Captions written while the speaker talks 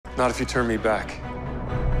Not if you turn me back.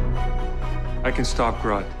 I can stop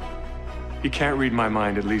Grodd. He can't read my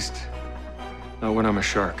mind, at least not when I'm a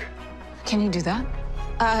shark. Can you do that?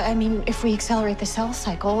 I mean, if we accelerate the cell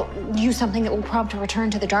cycle, use something that will prompt a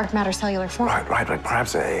return to the dark matter cellular form. Right.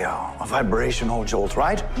 Perhaps a vibrational jolt,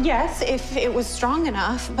 right? Yes, if it was strong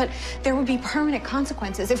enough, but there would be permanent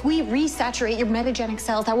consequences. If we resaturate your metagenic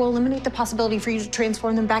cells, that will eliminate the possibility for you to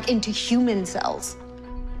transform them back into human cells.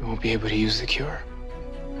 You won't be able to use the cure.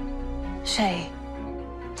 Shay,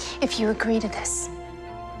 if you agree to this,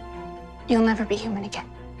 you'll never be human again.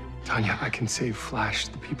 Tanya, I can save Flash,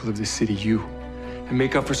 the people of this city, you, and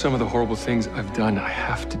make up for some of the horrible things I've done. I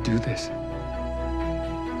have to do this.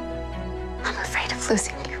 I'm afraid of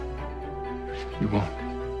losing you. You won't.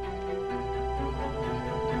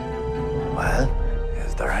 Well,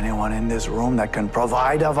 is there anyone in this room that can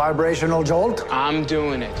provide a vibrational jolt? I'm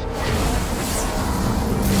doing it.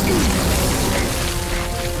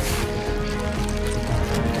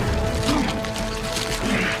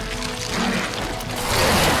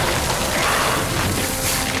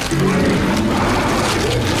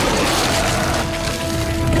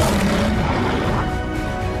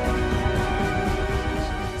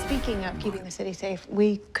 Speaking of keeping the city safe,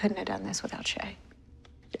 we couldn't have done this without Shay.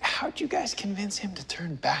 How'd you guys convince him to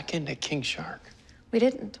turn back into King Shark? We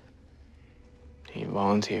didn't. He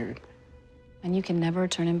volunteered. And you can never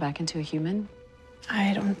turn him back into a human?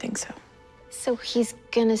 I don't think so. So he's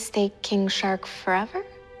gonna stay King Shark forever?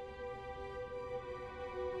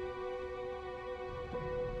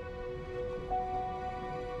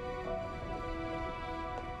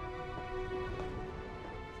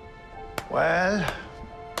 Well,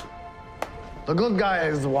 the good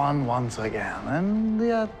guys won once again, and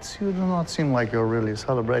yet you do not seem like you're really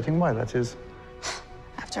celebrating. Why that is?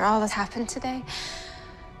 After all that's happened today,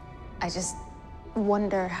 I just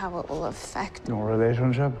wonder how it will affect... Your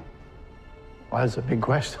relationship? Well, it's a big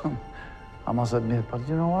question, I must admit, but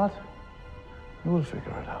you know what? You will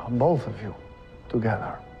figure it out, both of you,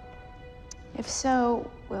 together. If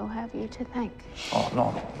so, we'll have you to thank. Oh,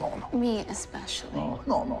 no. Me especially.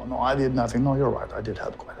 No, I did nothing. No, you're right, I did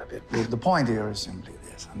help quite a bit. The point here is simply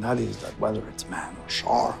this, and that is that whether it's man or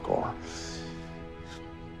shark or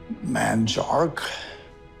man-shark,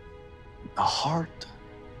 the heart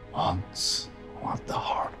wants what the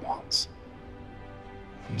heart wants.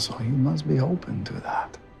 And so you must be open to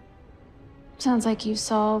that. Sounds like you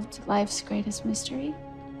solved life's greatest mystery.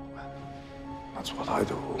 That's what I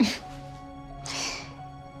do.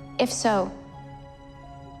 If so,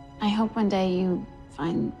 I hope one day you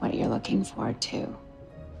find what you're looking for, too.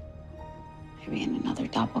 Maybe in another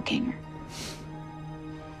doppelganger.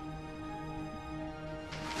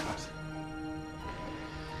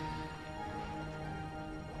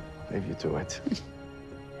 Leave you to it.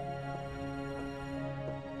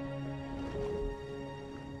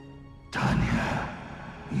 Tanya,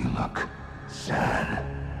 you look sad.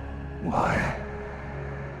 Why?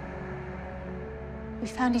 We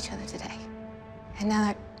found each other today. And now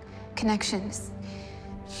that connection is...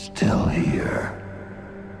 Still here.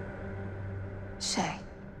 Shay,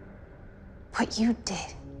 what you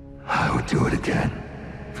did. I would do it again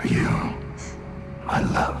for you, my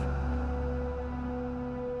love.